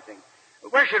discuss something.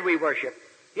 Where should we worship?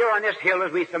 Here on this hill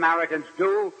as we Samaritans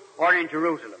do, or in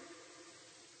Jerusalem?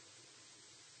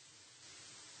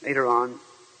 Later on,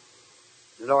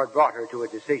 the Lord brought her to a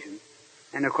decision.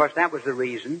 And of course that was the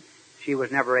reason she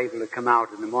was never able to come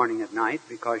out in the morning at night,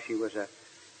 because she was a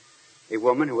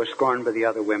woman who was scorned by the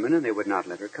other women, and they would not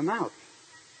let her come out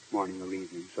morning or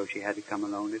evening. So she had to come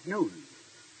alone at noon.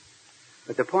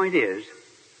 But the point is,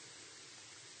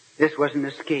 this was an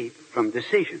escape from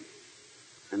decision,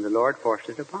 and the Lord forced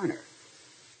it upon her.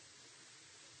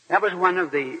 That was one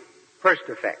of the first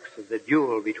effects of the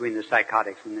duel between the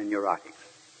psychotics and the neurotics.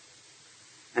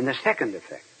 And the second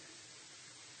effect,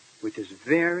 which is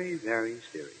very, very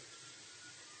serious,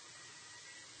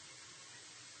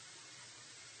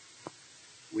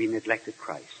 we neglected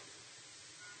Christ.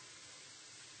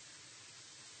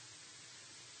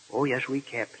 Oh, yes, we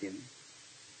kept him.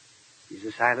 He's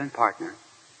a silent partner.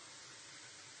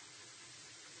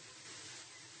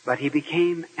 But he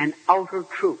became an outer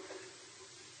truth,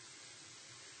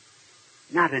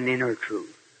 not an inner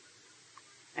truth.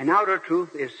 An outer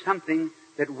truth is something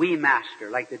that we master,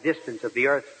 like the distance of the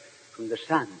earth from the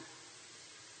sun.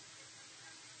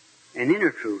 An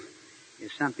inner truth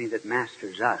is something that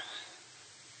masters us.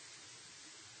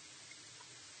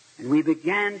 And we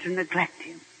began to neglect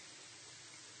him.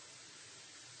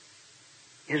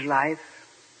 His life,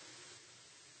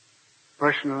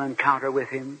 personal encounter with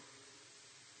him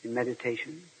in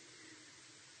meditation.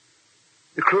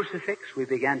 The crucifix we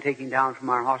began taking down from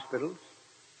our hospitals,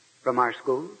 from our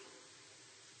schools.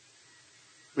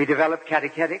 We developed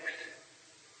catechetics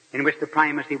in which the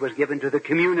primacy was given to the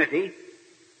community.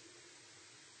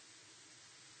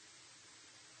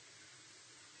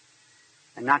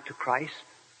 And not to Christ.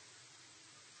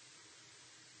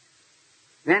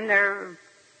 Then there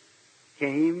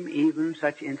came even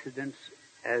such incidents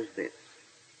as this.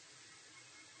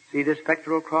 See this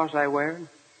pectoral cross I wear?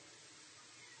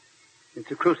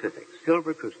 It's a crucifix,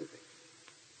 silver crucifix.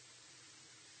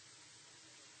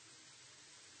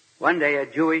 One day a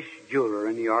Jewish jeweler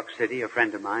in New York City, a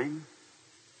friend of mine,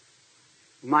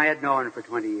 whom I had known for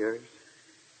 20 years,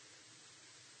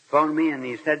 phoned me and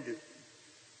he said,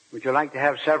 would you like to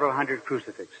have several hundred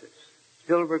crucifixes,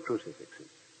 silver crucifixes?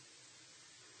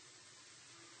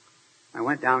 I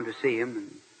went down to see him,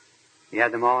 and he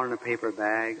had them all in a paper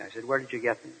bag. I said, where did you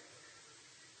get them?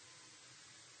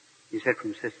 He said,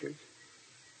 from sisters.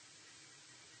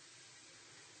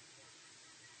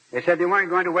 They said they weren't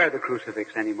going to wear the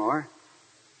crucifix anymore.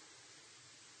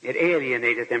 It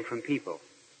alienated them from people.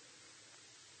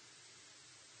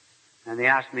 And they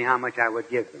asked me how much I would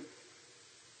give them.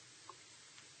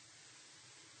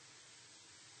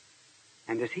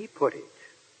 And as he put it,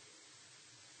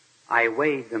 I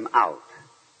weighed them out,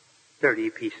 30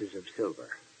 pieces of silver.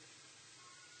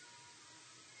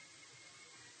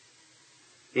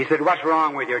 He said, what's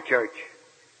wrong with your church?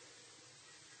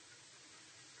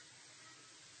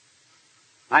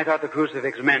 I thought the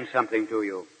crucifix meant something to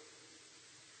you.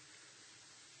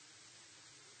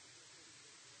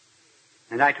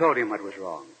 And I told him what was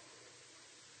wrong.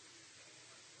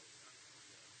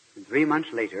 And 3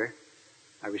 months later,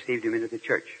 I received him into the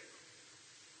church.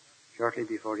 shortly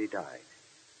before he died.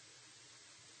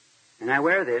 And I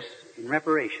wear this in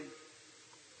reparation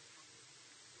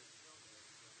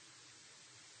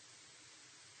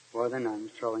for the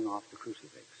nuns throwing off the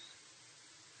crucifix.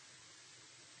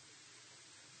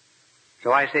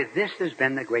 So I say this has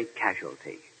been the great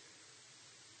casualty.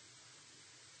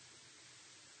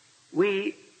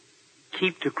 We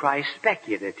keep to Christ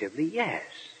speculatively, yes,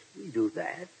 we do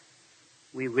that.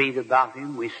 We read about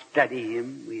him, we study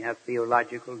him, we have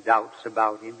theological doubts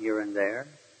about him here and there.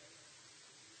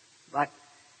 But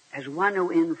as one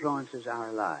who influences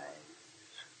our lives,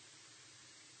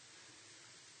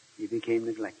 he became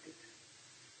neglected.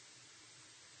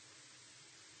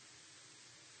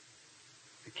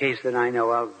 A case that I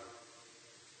know of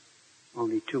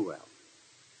only too well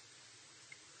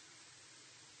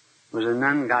was a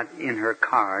nun got in her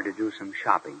car to do some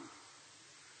shopping.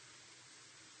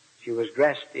 She was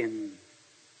dressed in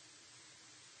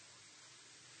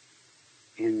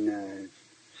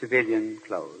civilian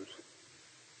clothes.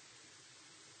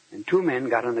 And two men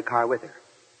got in the car with her.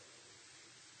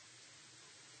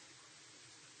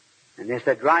 And they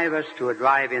said, drive us to a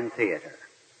drive-in theater.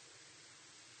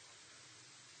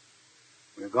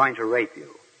 We're going to rape you.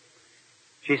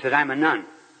 She said, I'm a nun.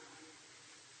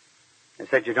 They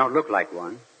said, you don't look like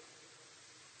one.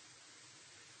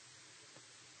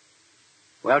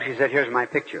 Well, she said, here's my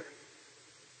picture.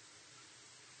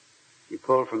 She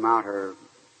pulled from out her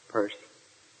purse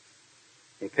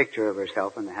a picture of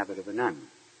herself in the habit of a nun.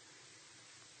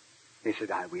 They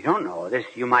said, we don't know this.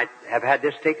 You might have had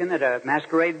this taken at a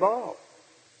masquerade ball.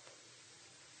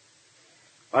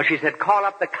 Well, she said, call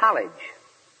up the college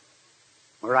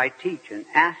where I teach and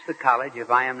ask the college if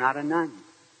I am not a nun.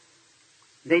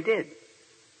 They did.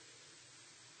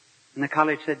 And the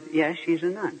college said, yes, she's a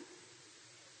nun.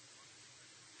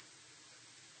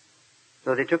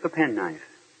 So they took a penknife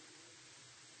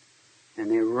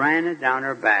and they ran it down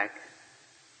her back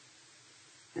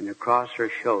and across her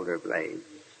shoulder blades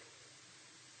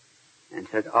and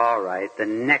said, all right, the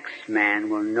next man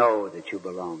will know that you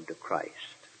belong to Christ,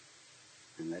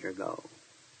 and let her go.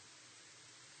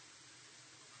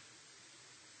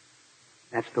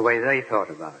 That's the way they thought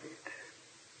about it.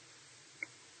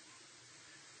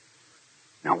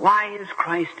 Now, why is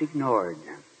Christ ignored?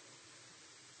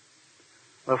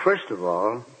 Well, first of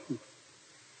all,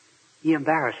 he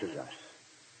embarrasses us.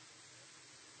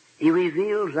 He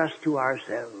reveals us to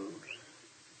ourselves.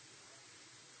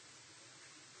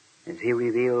 As he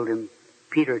revealed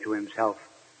Peter to himself,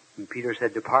 and Peter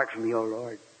said, depart from me, O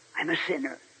Lord, I'm a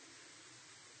sinner.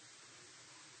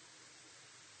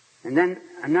 And then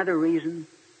another reason,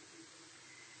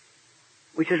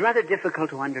 which is rather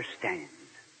difficult to understand.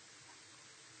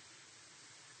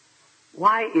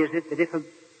 Why is it that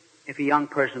if a young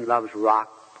person loves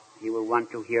rock, he will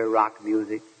want to hear rock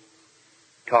music,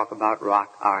 talk about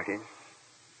rock artists?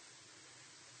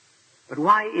 But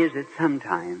why is it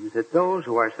sometimes that those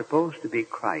who are supposed to be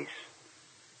Christ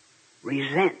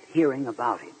resent hearing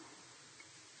about him?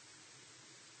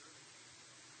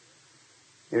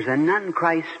 There's a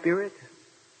non-Christ spirit.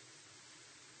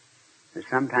 There's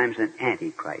sometimes an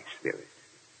anti-Christ spirit.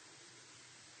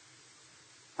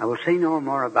 I will say no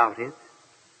more about it,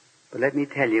 but let me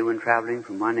tell you, when traveling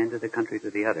from one end of the country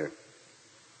to the other,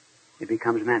 it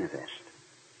becomes manifest.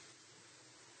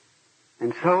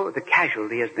 And so the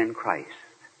casualty has been Christ.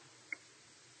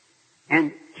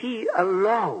 And he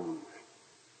alone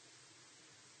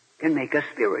can make us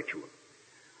spiritual.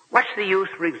 What's the use,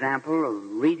 for example,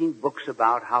 of reading books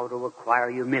about how to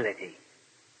acquire humility?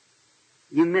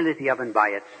 Humility of and by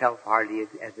itself, hardly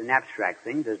as an abstract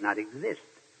thing, does not exist.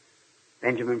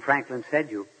 Benjamin Franklin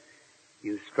said you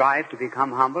strive to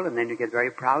become humble, and then you get very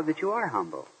proud that you are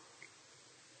humble.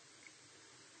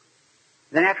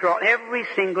 Then after all, every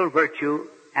single virtue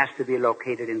has to be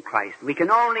located in Christ. We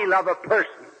can only love a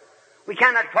person. We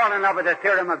cannot fall in love with the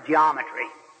theorem of geometry.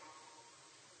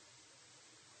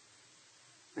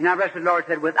 And our blessed Lord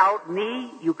said, without me,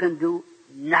 you can do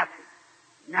nothing.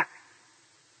 Nothing.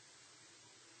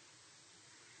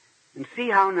 And see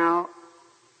how now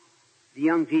the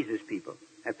young Jesus people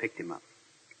have picked him up.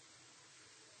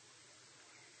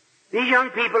 These young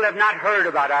people have not heard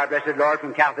about our blessed Lord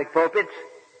from Catholic pulpits.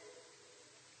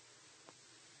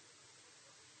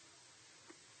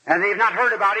 And they've not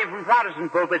heard about him from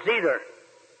Protestant pulpits either.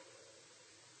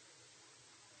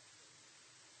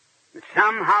 But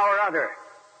somehow or other,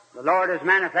 the Lord has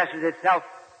manifested itself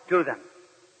to them.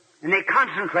 And they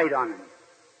concentrate on him.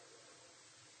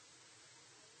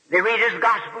 They read his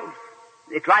Gospels.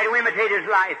 They try to imitate his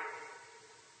life.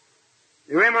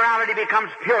 Their immorality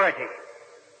becomes purity.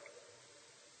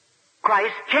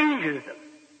 Christ changes them.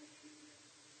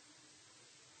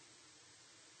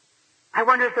 I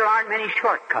wonder if there aren't many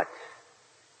shortcuts,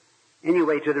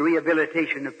 anyway, to the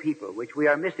rehabilitation of people, which we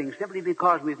are missing simply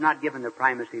because we've not given the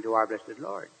primacy to our blessed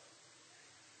Lord.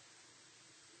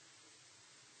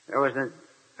 There was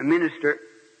a minister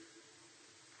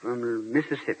from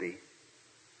Mississippi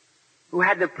who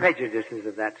had the prejudices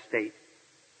of that state,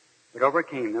 but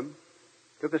overcame them,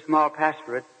 took a small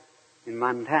pastorate in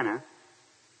Montana,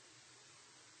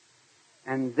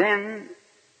 and then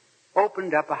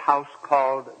opened up a house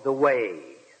called The Way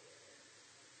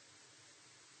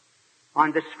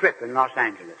on the Strip in Los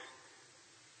Angeles,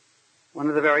 one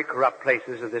of the very corrupt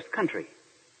places of this country.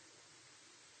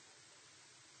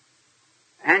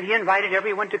 And he invited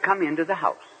everyone to come into the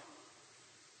house,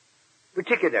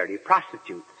 particularly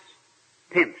prostitutes,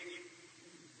 pimps,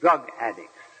 drug addicts,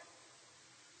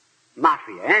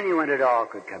 mafia, anyone at all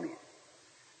could come in.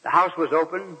 The house was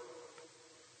open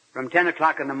from 10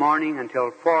 o'clock in the morning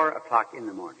until 4 o'clock in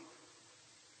the morning.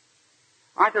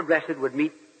 Arthur Blessed would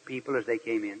meet people as they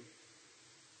came in.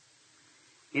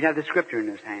 He'd have the scripture in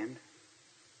his hand.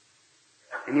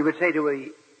 And he would say to a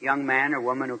young man or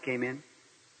woman who came in,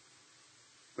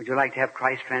 would you like to have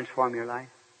Christ transform your life?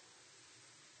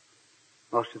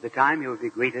 Most of the time he would be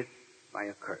greeted by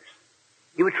a curse.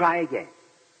 He would try again.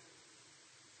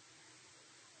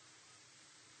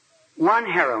 One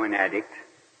heroin addict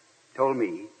told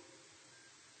me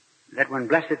that when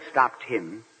Blessed stopped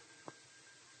him,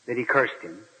 that he cursed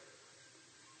him.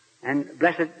 And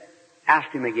Blessed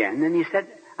asked him again, and he said,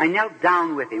 I knelt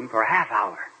down with him for a half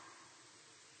hour.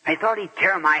 I thought he'd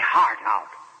tear my heart out,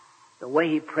 the way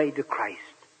he prayed to Christ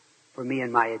for me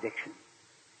and my addiction.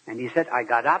 And he said, I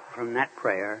got up from that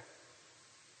prayer,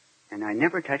 and I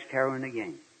never touched heroin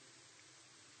again.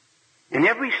 And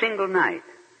every single night,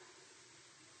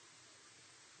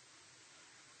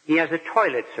 he has a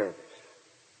toilet service.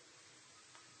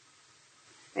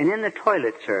 And in the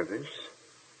toilet service,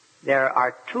 there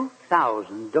are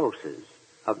 2,000 doses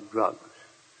of drugs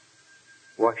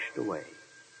washed away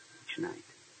each night.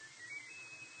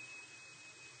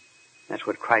 That's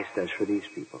what Christ does for these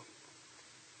people.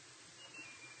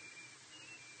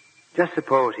 Just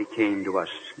suppose he came to us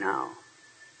now,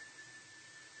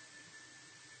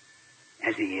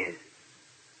 as he is,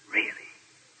 really.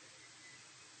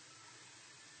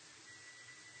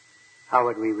 How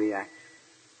would we react?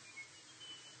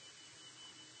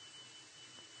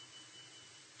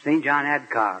 St. John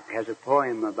Adcock has a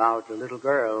poem about a little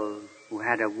girl who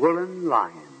had a woolen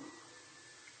lion.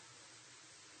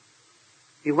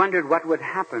 He wondered what would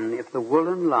happen if the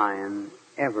woolen lion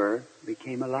ever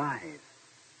became alive.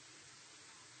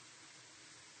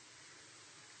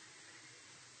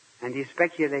 And he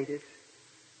speculated,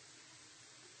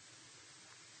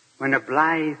 when a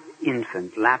blithe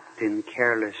infant lapped in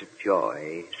careless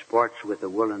joy sports with a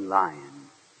woolen lion,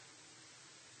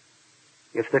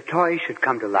 if the toy should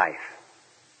come to life,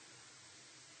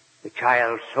 the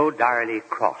child so direly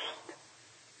crossed,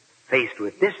 faced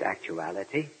with this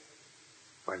actuality,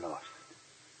 we're lost.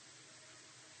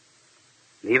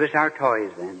 Leave us our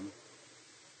toys then.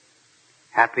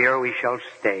 Happier we shall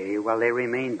stay while they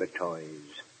remain but toys.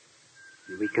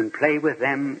 We can play with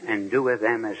them and do with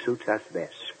them as suits us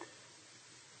best.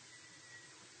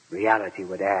 Reality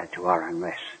would add to our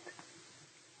unrest.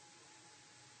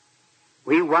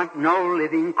 We want no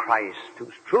living Christ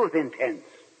whose truth intense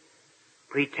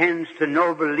pretends to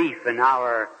no belief in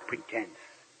our pretense,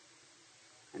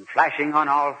 and flashing on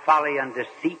all folly and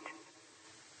deceit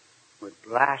would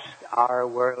blast our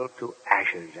world to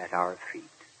ashes at our feet.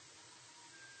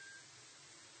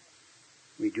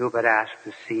 We do but ask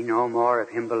to see no more of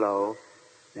him below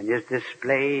than is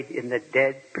displayed in the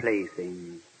dead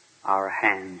playthings our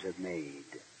hands have made,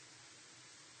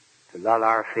 to lull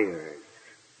our fears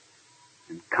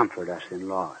and comfort us in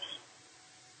loss.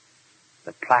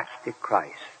 The plastic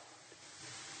Christ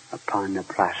upon the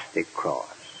plastic cross.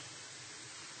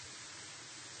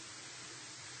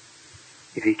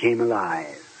 If he came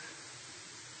alive,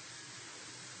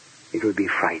 it would be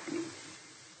frightening.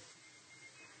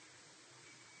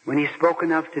 When he's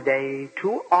spoken of today,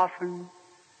 too often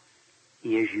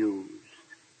he is used.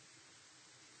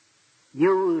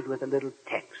 Used with a little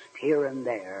text here and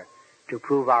there to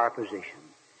prove our position.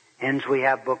 Hence we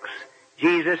have books,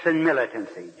 Jesus and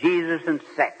Militancy, Jesus and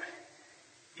Sex,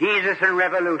 Jesus and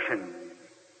Revolution,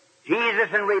 Jesus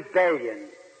and Rebellion.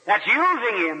 That's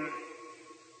using him.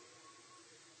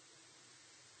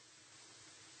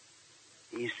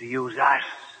 He's to use us.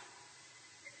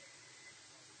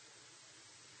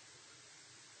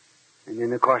 And in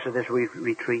the course of this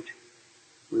retreat,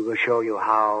 we will show you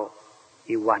how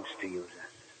he wants to use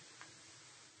us.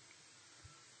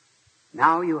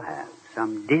 Now you have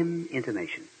some dim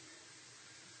intimation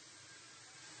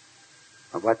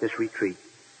of what this retreat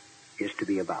is to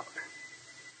be about.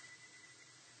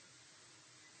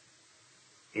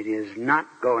 It is not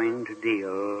going to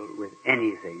deal with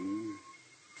anything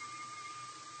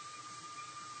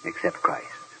except Christ.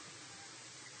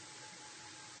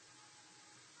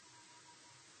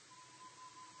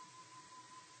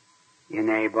 In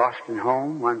a Boston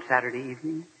home one Saturday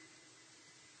evening,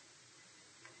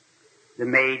 the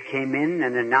maid came in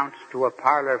and announced to a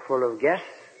parlor full of guests,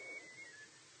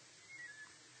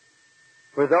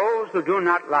 "For those who do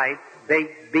not like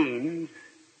baked beans,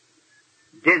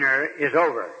 dinner is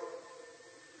over."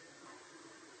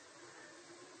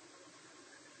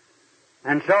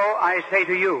 And so I say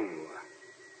to you,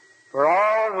 for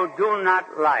all who do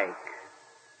not like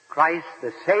Christ,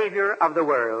 the Savior of the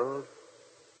world,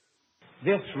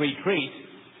 this retreat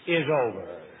is over.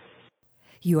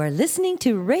 You are listening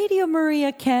to Radio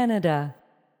Maria Canada.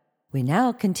 We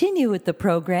now continue with the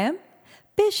program,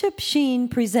 Bishop Sheen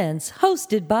Presents,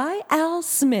 hosted by Al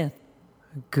Smith.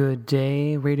 Good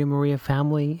day, Radio Maria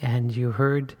family, and you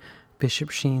heard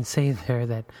Bishop Sheen say there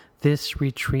that this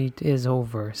retreat is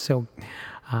over. So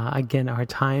again, our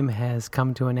time has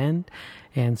come to an end,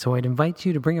 and so I'd invite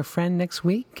you to bring a friend next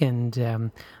week and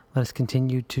let us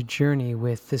continue to journey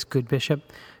with this good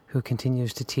bishop who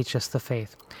continues to teach us the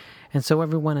faith. And so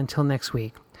everyone, until next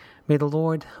week, may the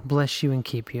Lord bless you and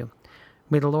keep you.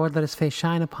 May the Lord let his face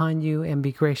shine upon you and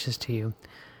be gracious to you.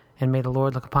 And may the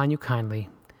Lord look upon you kindly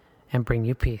and bring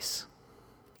you peace.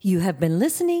 You have been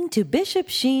listening to Bishop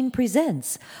Sheen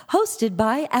Presents, hosted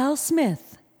by Al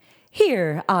Smith,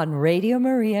 here on Radio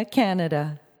Maria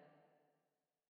Canada.